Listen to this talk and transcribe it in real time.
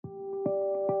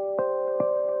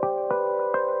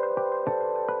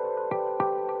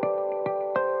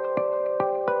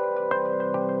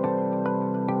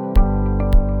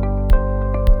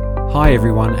Hi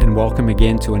everyone, and welcome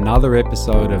again to another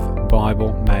episode of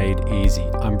Bible Made Easy.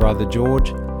 I'm Brother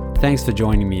George. Thanks for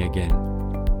joining me again.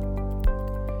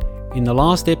 In the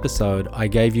last episode, I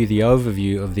gave you the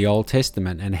overview of the Old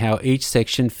Testament and how each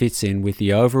section fits in with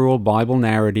the overall Bible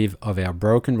narrative of our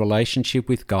broken relationship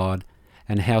with God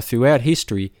and how throughout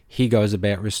history He goes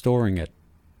about restoring it.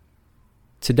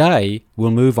 Today,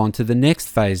 we'll move on to the next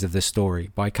phase of the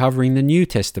story by covering the New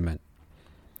Testament.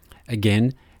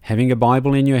 Again, having a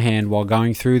Bible in your hand while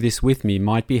going through this with me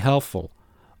might be helpful,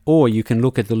 or you can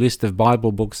look at the list of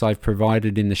Bible books I've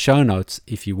provided in the show notes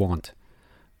if you want.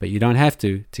 But you don't have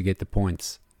to get the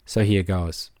points. So here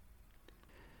goes.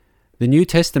 The New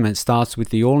Testament starts with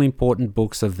the all-important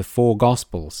books of the four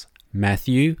Gospels: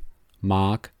 Matthew,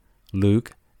 Mark,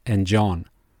 Luke, and John.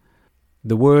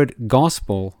 The word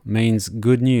gospel means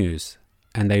good news,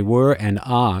 and they were and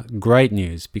are great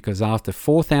news because after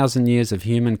 4,000 years of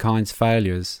humankind's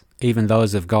failures, even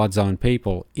those of God's own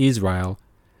people, Israel,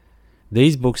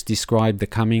 these books describe the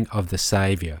coming of the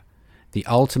Savior, the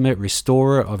ultimate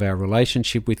restorer of our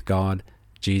relationship with God,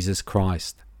 Jesus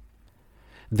Christ.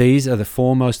 These are the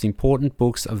four most important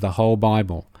books of the whole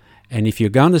Bible, and if you're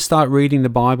going to start reading the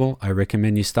Bible, I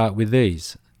recommend you start with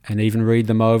these, and even read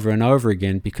them over and over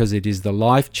again because it is the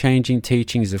life-changing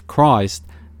teachings of Christ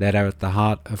that are at the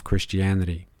heart of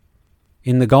Christianity.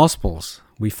 In the Gospels,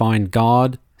 we find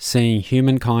God, seeing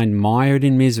humankind mired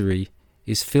in misery,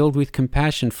 is filled with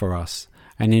compassion for us,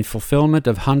 and in fulfillment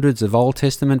of hundreds of Old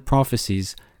Testament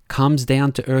prophecies, comes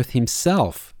down to earth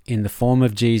Himself in the form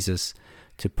of Jesus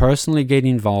to personally get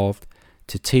involved,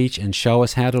 to teach and show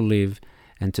us how to live,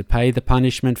 and to pay the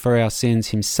punishment for our sins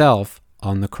Himself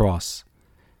on the cross.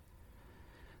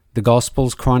 The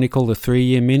Gospels chronicle the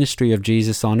 3-year ministry of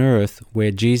Jesus on earth,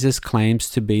 where Jesus claims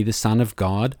to be the Son of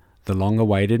God, the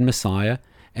long-awaited Messiah,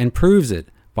 and proves it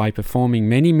by performing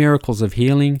many miracles of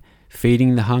healing,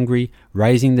 feeding the hungry,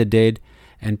 raising the dead,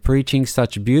 and preaching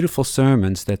such beautiful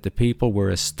sermons that the people were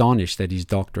astonished at His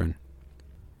doctrine.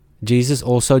 Jesus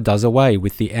also does away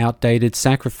with the outdated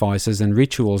sacrifices and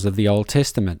rituals of the Old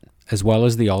Testament, as well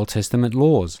as the Old Testament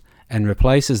laws, and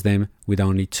replaces them with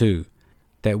only 2.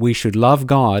 That we should love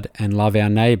God and love our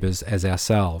neighbors as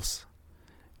ourselves.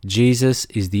 Jesus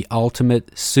is the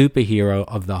ultimate superhero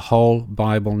of the whole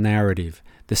Bible narrative,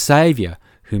 the Savior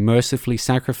who mercifully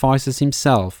sacrifices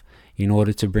Himself in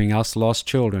order to bring us lost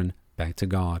children back to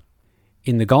God.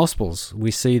 In the Gospels, we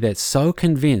see that so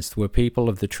convinced were people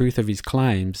of the truth of His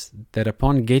claims that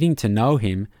upon getting to know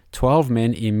Him, 12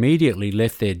 men immediately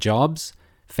left their jobs,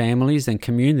 families, and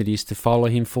communities to follow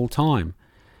Him full time.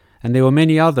 And there were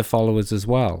many other followers as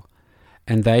well,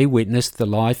 and they witnessed the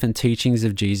life and teachings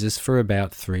of Jesus for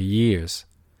about 3 years.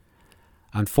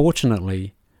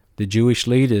 Unfortunately, the Jewish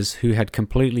leaders who had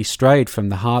completely strayed from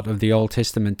the heart of the Old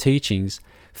Testament teachings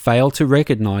failed to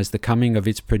recognize the coming of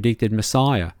its predicted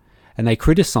Messiah, and they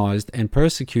criticized and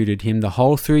persecuted Him the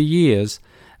whole 3 years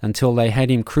until they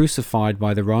had Him crucified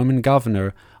by the Roman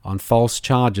governor on false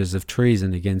charges of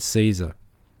treason against Caesar.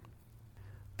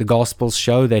 The Gospels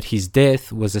show that His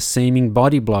death was a seeming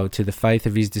body blow to the faith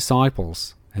of His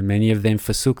disciples, and many of them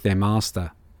forsook their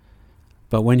Master.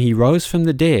 But when He rose from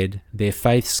the dead, their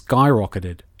faith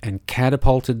skyrocketed and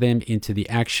catapulted them into the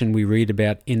action we read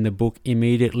about in the book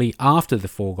immediately after the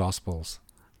 4 Gospels,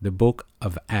 the book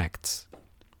of Acts.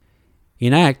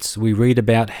 In Acts, we read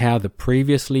about how the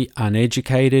previously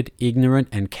uneducated, ignorant,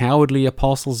 and cowardly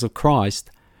apostles of Christ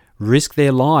risk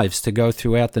their lives to go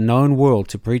throughout the known world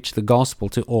to preach the gospel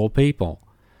to all people.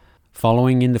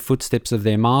 Following in the footsteps of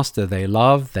their Master, they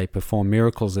love, they perform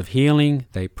miracles of healing,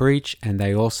 they preach, and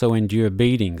they also endure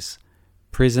beatings,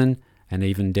 prison, and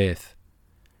even death.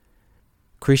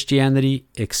 Christianity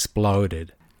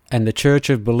exploded, and the church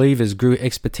of believers grew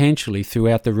exponentially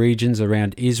throughout the regions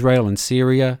around Israel and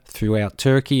Syria, throughout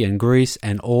Turkey and Greece,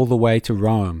 and all the way to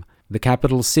Rome, the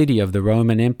capital city of the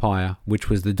Roman Empire, which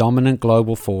was the dominant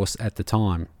global force at the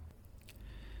time.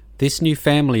 This new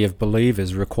family of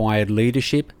believers required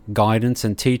leadership, guidance,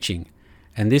 and teaching,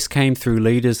 and this came through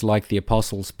leaders like the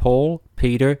apostles Paul,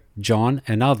 Peter, John,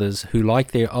 and others who,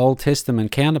 like their Old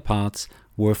Testament counterparts,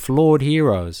 were flawed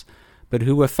heroes, but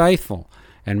who were faithful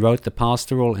and wrote the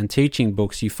pastoral and teaching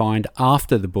books you find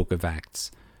after the book of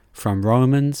Acts, from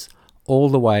Romans all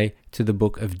the way to the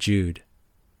book of Jude.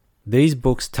 These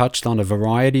books touched on a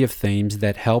variety of themes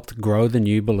that helped grow the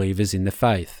new believers in the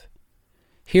faith.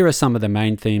 Here are some of the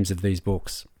main themes of these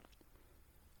books.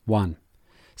 1.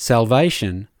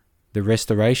 Salvation, the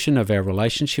restoration of our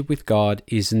relationship with God,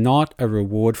 is not a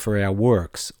reward for our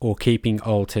works or keeping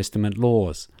Old Testament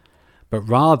laws, but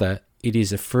rather it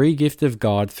is a free gift of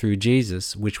God through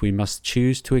Jesus which we must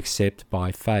choose to accept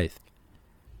by faith.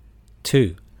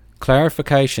 2.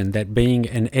 Clarification that being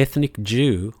an ethnic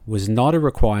Jew was not a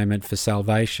requirement for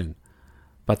salvation,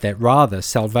 but that rather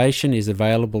salvation is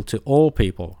available to all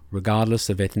people, regardless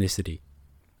of ethnicity.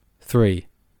 3.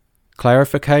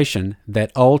 Clarification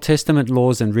that Old Testament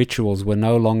laws and rituals were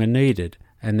no longer needed,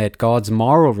 and that God's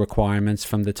moral requirements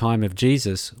from the time of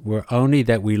Jesus were only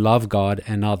that we love God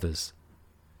and others.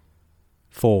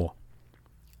 4.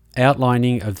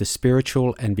 Outlining of the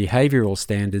spiritual and behavioral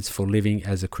standards for living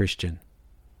as a Christian.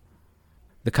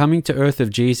 The coming to earth of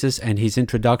Jesus and his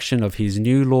introduction of his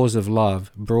new laws of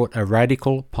love brought a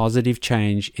radical, positive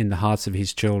change in the hearts of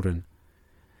his children.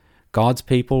 God's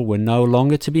people were no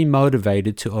longer to be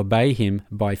motivated to obey him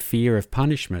by fear of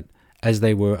punishment, as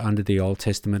they were under the Old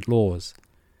Testament laws.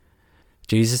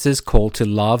 Jesus' call to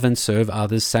love and serve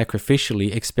others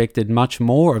sacrificially expected much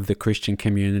more of the Christian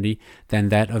community than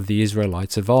that of the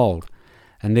Israelites of old,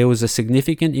 and there was a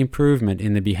significant improvement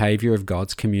in the behavior of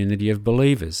God's community of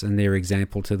believers and their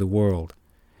example to the world.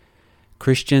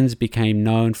 Christians became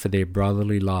known for their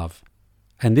brotherly love,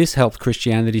 and this helped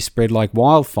Christianity spread like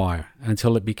wildfire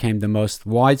until it became the most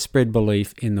widespread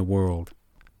belief in the world.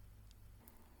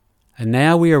 And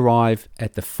now we arrive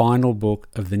at the final book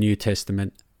of the New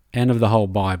Testament and of the whole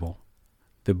Bible,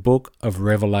 the book of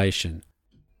Revelation,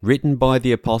 written by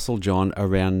the Apostle John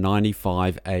around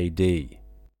 95 AD.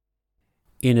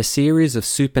 In a series of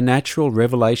supernatural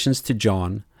revelations to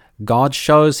John, God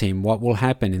shows him what will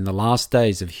happen in the last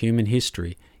days of human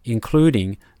history,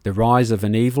 including the rise of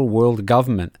an evil world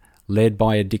government led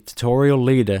by a dictatorial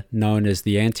leader known as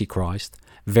the Antichrist,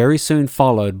 very soon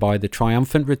followed by the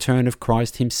triumphant return of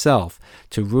Christ himself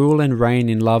to rule and reign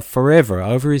in love forever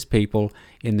over his people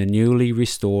in the newly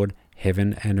restored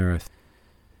heaven and earth.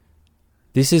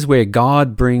 This is where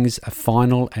God brings a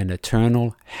final and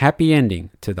eternal happy ending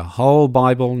to the whole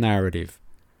Bible narrative.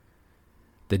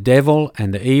 The devil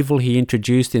and the evil he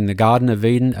introduced in the Garden of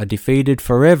Eden are defeated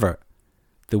forever.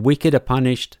 The wicked are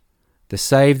punished, the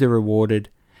saved are rewarded,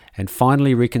 and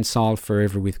finally reconciled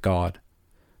forever with God.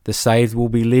 The saved will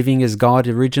be living as God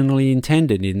originally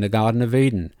intended in the Garden of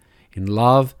Eden, in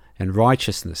love and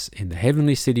righteousness in the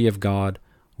heavenly city of God,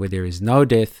 where there is no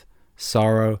death,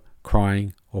 sorrow,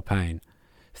 crying, or pain.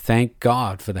 Thank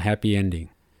God for the happy ending.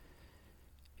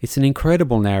 It's an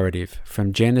incredible narrative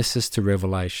from Genesis to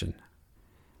Revelation.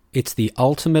 It's the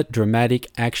ultimate dramatic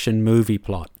action movie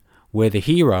plot, where the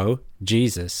hero,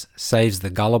 Jesus, saves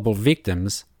the gullible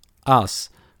victims, us,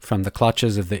 from the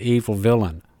clutches of the evil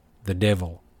villain, the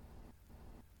devil.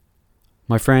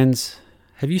 My friends,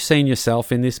 have you seen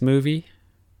yourself in this movie?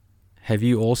 Have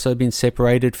you also been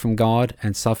separated from God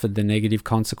and suffered the negative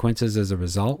consequences as a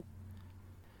result?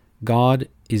 God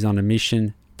is on a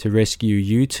mission to rescue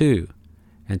you too,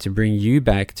 and to bring you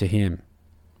back to him.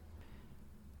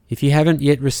 If you haven't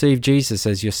yet received Jesus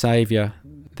as your Saviour,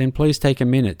 then please take a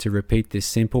minute to repeat this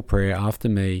simple prayer after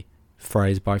me,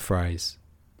 phrase by phrase.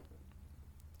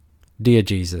 Dear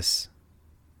Jesus,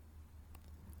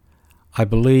 I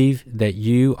believe that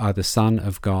you are the Son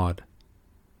of God.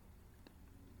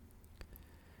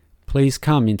 Please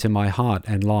come into my heart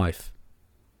and life.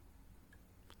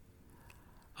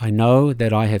 I know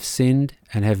that I have sinned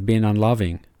and have been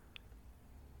unloving.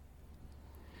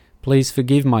 Please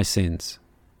forgive my sins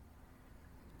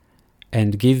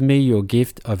and give me your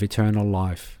gift of eternal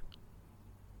life.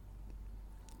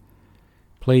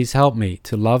 Please help me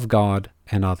to love God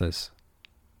and others.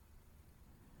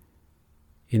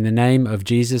 In the name of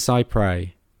Jesus I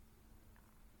pray.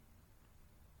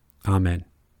 Amen.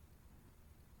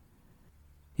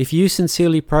 If you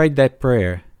sincerely prayed that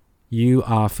prayer, you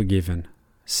are forgiven,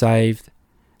 saved,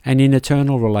 and in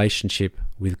eternal relationship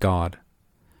with God.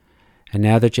 And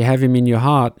now that you have him in your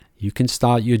heart, you can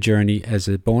start your journey as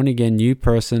a born-again new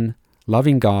person,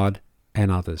 loving God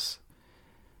and others.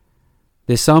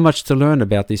 There's so much to learn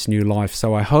about this new life,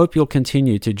 so I hope you'll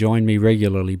continue to join me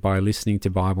regularly by listening to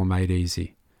Bible Made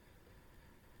Easy.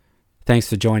 Thanks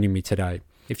for joining me today.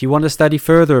 If you want to study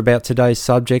further about today's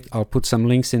subject, I'll put some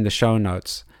links in the show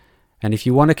notes. And if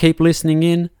you want to keep listening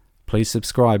in, please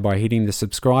subscribe by hitting the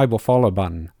subscribe or follow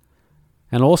button.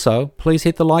 And also, please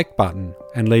hit the like button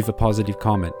and leave a positive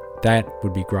comment. That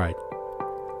would be great.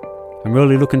 I'm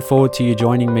really looking forward to you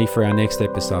joining me for our next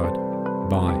episode.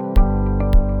 Bye.